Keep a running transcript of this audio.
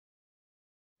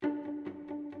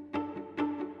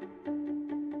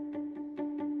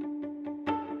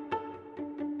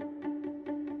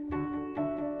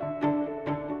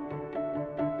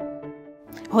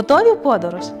Готові в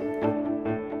подорож?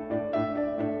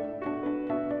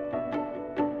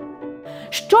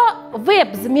 Що ви б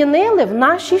змінили в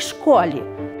нашій школі?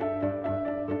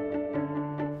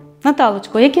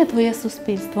 Наталочко, яке твоє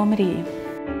суспільство мрії?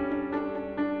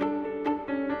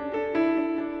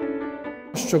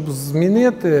 Щоб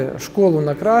змінити школу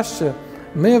на краще,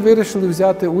 ми вирішили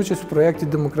взяти участь в проєкті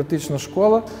 «Демократична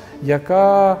школа»,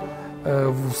 яка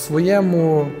в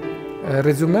своєму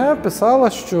резюме писала,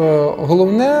 що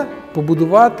головне –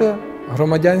 побудувати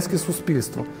громадянське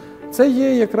суспільство. Це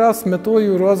є якраз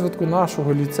метою розвитку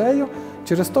нашого ліцею,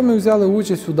 через то ми взяли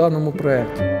участь у даному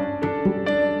проєкті.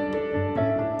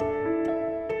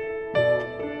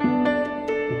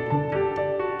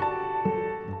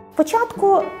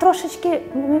 Спочатку трошечки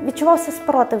відчувався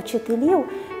спротив вчителів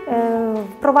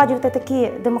впроваджувати такі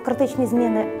демократичні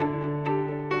зміни.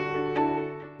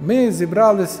 Ми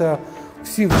зібралися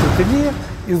всі вчителі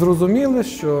і зрозуміли,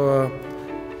 що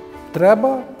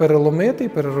треба переломити і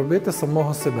переробити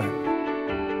самого себе.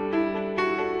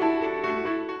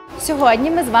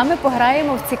 Сьогодні ми з вами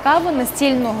пограємо в цікаву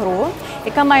настільну гру,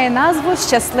 яка має назву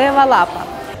 «Щаслива лапа».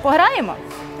 Пограємо?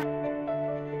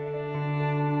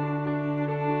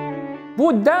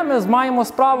 Будь-де ми маємо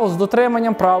справу з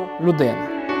дотриманням прав людини.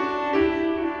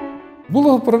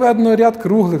 Було проведено ряд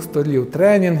круглих столів,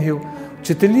 тренінгів.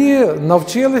 Вчителі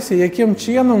навчилися, яким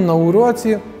чином на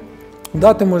уроці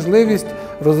дати можливість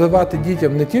розвивати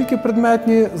дітям не тільки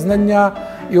предметні знання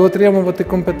і отримувати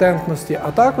компетентності,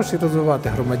 а також і розвивати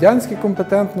громадянські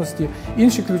компетентності,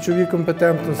 інші ключові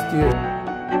компетентності.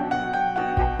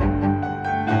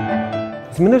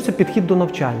 Змінився підхід до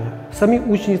навчання. Самі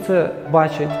учні це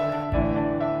бачать.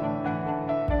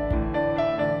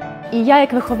 І я,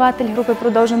 як вихователь групи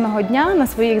продовженого дня, на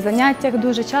своїх заняттях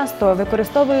дуже часто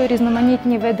використовую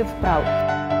різноманітні види вправ.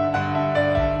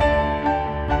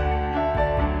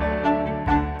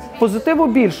 Позитиву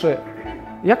більше.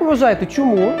 Як ви вважаєте,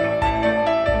 чому?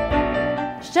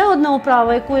 Ще одна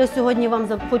вправа, яку я сьогодні вам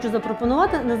хочу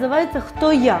запропонувати, називається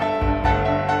 «Хто я?».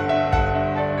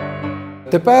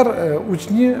 Тепер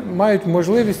учні мають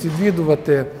можливість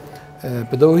відвідувати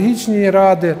педагогічні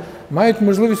ради, мають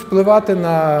можливість впливати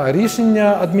на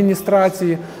рішення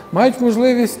адміністрації, мають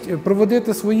можливість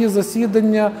проводити свої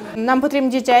засідання. Нам потрібні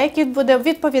дітей, які будуть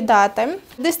відповідати.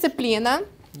 Дисципліна.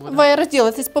 Ви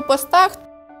розділитесь по постах.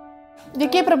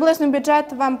 Який приблизно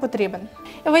бюджет вам потрібен?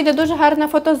 І вийде дуже гарна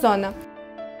фотозона.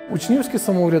 Учнівське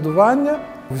самоврядування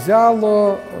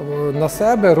взяло на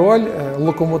себе роль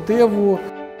локомотиву.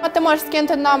 Ти можеш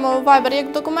скинути нам у Viber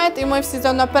як документ, і ми всі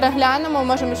заодно переглянемо,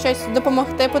 можемо щось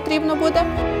допомогти потрібно буде.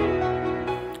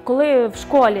 Коли в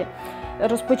школі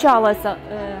розпочалася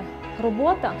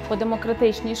робота по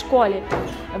демократичній школі,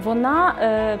 вона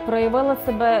проявила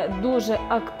себе дуже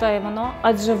активно,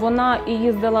 адже вона і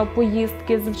їздила в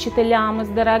поїздки з вчителями, з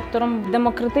директором.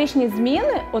 Демократичні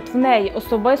зміни от в неї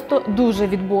особисто дуже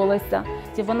відбулися.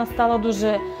 Вона стала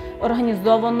дуже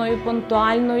організованою,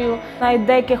 пунктуальною. Навіть в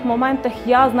деяких моментах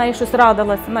я з нею щось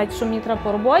радилася, навіть що мені треба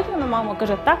по роботі, вона мама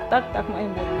каже, так має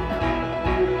бути.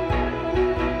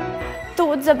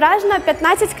 Тут зображено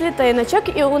 15 клітиночок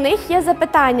і у них є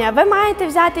запитання. Ви маєте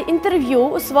взяти інтерв'ю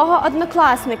у свого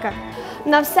однокласника.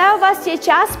 На все у вас є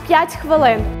час 5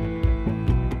 хвилин.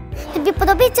 Тобі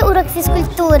подобається урок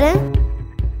фізкультури?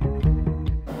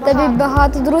 Тобі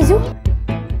багато друзів?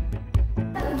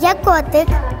 Я котик.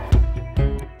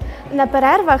 На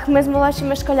перервах ми з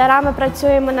молодшими школярами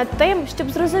працюємо над тим, щоб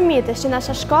зрозуміти, що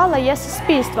наша школа є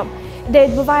суспільством, де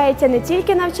відбувається не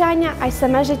тільки навчання, а й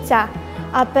саме життя.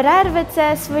 А перерви –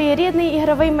 це своєрідний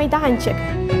ігровий майданчик.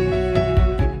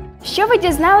 Що ви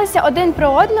дізналися один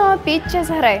про одного під час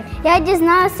гри? Я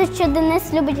дізналася, що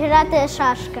Денис любить грати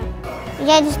шашки.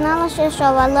 Я дізналася, що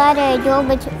Валерія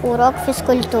любить урок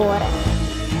фізкультури.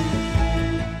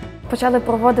 Почали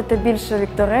проводити більше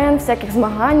вікторин, всяких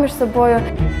змагань між собою.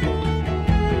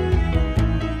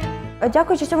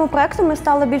 Дякуючи цьому проєкту ми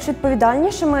стали більш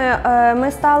відповідальнішими,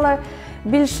 ми стали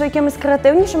більш якимись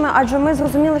креативнішими, адже ми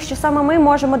зрозуміли, що саме ми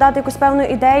можемо дати якусь певну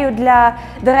ідею для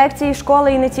дирекції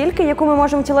школи і не тільки, яку ми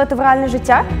можемо втілити в реальне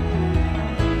життя.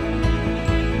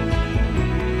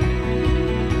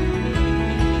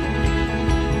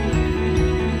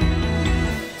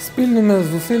 Спільними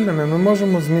зусиллями ми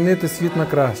можемо змінити світ на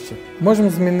краще. Можемо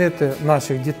змінити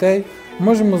наших дітей,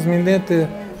 можемо змінити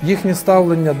їхнє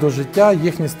ставлення до життя,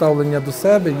 їхнє ставлення до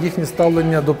себе, їхнє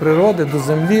ставлення до природи, до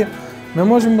землі. Ми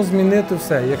можемо змінити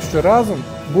все, якщо разом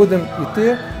будемо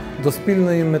йти до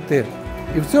спільної мети.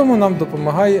 І в цьому нам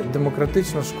допомагає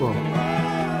демократична школа.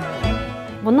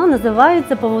 Воно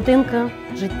називається «Павутинка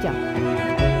життя».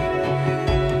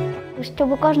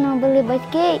 щоб у кожного були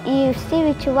батьки і всі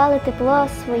відчували тепло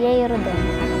своєї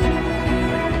родини.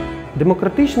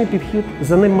 Демократичний підхід,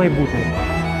 за ним майбутнє.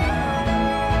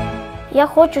 Я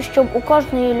хочу, щоб у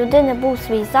кожної людини був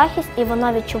свій захист і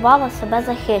вона відчувала себе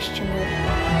захищеною.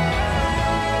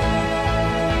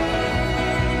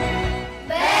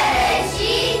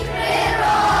 Бережіть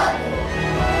природу!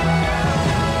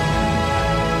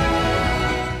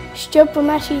 Щоб у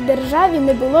нашій державі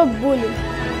не було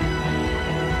булінгу.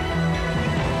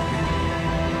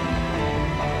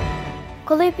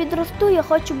 Коли я підросту, я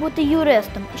хочу бути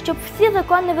юристом, щоб всі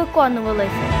закони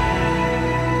виконувалися.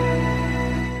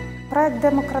 Проект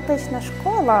 «Демократична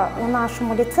школа» у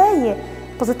нашому ліцеї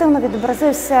позитивно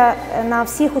відобразився на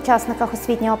всіх учасниках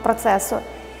освітнього процесу.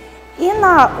 І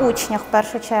на учнях, в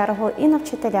першу чергу, і на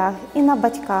вчителях, і на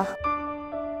батьках.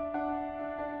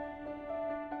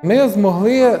 Ми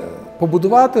змогли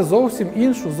побудувати зовсім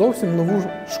іншу, зовсім нову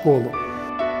школу.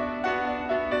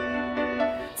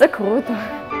 Це круто.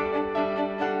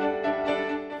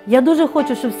 Я дуже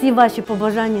хочу, щоб всі ваші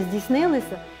побажання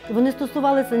здійснилися, і вони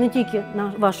стосувалися не тільки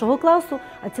вашого класу,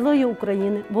 а цілої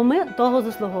України, бо ми того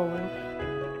заслуговуємо.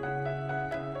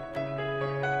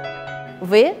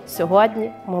 Ви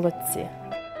сьогодні молодці.